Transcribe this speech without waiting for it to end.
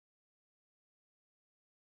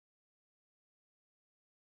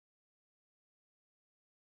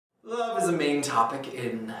Love is a main topic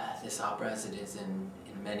in this opera, as it is in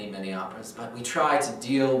many, many operas, but we try to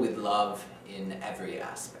deal with love in every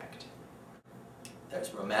aspect.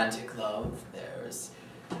 There's romantic love, there's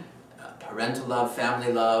parental love,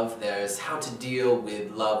 family love, there's how to deal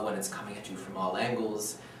with love when it's coming at you from all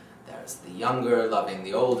angles, there's the younger loving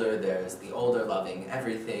the older, there's the older loving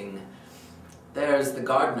everything, there's the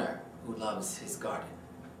gardener who loves his garden.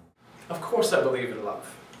 Of course I believe in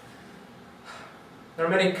love. There are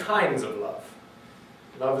many kinds of love.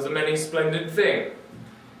 Love is a many splendid thing,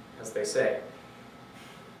 as they say.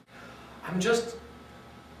 I'm just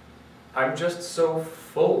so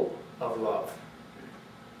full of love.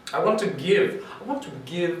 I want to give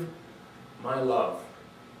my love.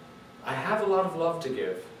 I have a lot of love to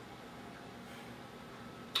give.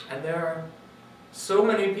 And there are so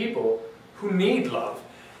many people who need love.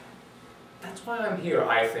 That's why I'm here,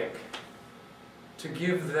 I think, to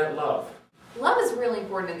give that love. Love is really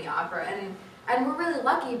important in the opera, and we're really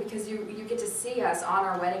lucky because you get to see us on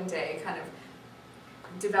our wedding day kind of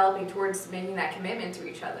developing towards making that commitment to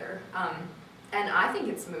each other. And I think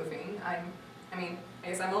it's moving. I mean, I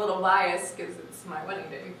guess I'm a little biased because it's my wedding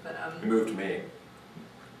day, but You moved me.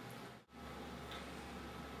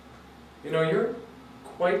 You know, you're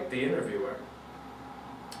quite the interviewer.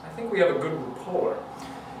 I think we have a good rapport.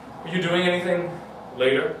 Are you doing anything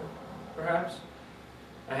later, perhaps?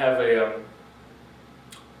 I have an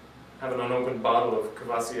unopened bottle of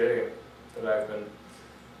Cavassier that I've been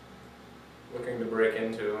looking to break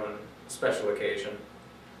into on a special occasion.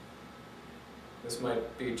 This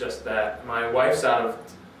might be just that. My wife's out of...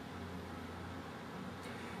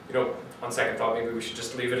 You know, on second thought, maybe we should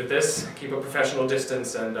just leave it at this, keep a professional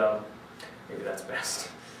distance, and maybe that's best.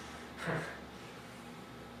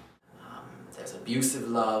 There's abusive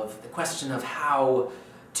love. The question of how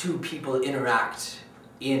two people interact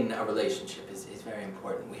in a relationship is very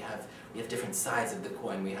important. We have different sides of the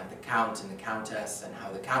coin. We have the Count and the Countess, and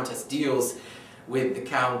how the Countess deals with the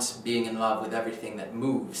Count being in love with everything that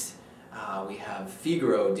moves. We have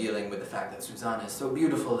Figaro dealing with the fact that Susanna is so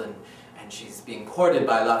beautiful and she's being courted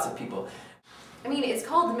by lots of people. I mean, it's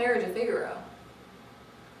called The Marriage of Figaro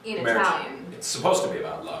in Italian. It's supposed to be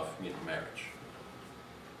about love, you know, marriage.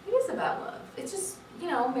 It is about love. It's just, you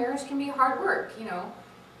know, marriage can be hard work, you know.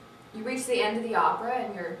 You reach the end of the opera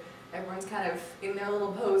and everyone's kind of in their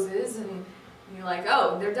little poses and you're like,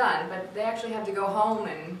 oh, they're done. But they actually have to go home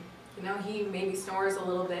and, you know, he maybe snores a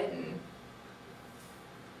little bit and,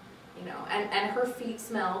 you know, and her feet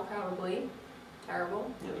smell probably terrible.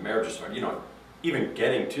 Yeah, the marriage is hard. You know, even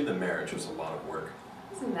getting to the marriage was a lot of work.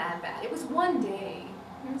 It wasn't that bad. It was one day.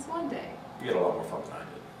 It was one day. You had a lot more fun than I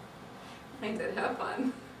did. I did have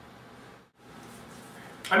fun.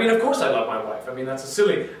 I mean, of course I love my wife. I mean, it's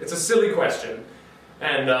a silly question.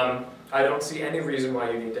 And I don't see any reason why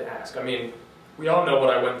you need to ask. I mean, we all know what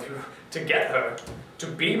I went through to get her to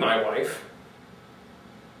be my wife.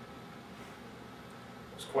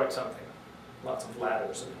 It was quite something. Lots of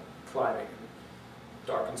ladders and climbing and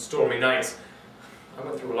dark and stormy nights. I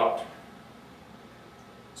went through a lot.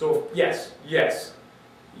 So yes,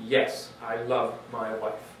 I love my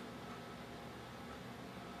wife.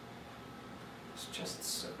 There's just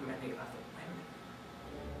so many others.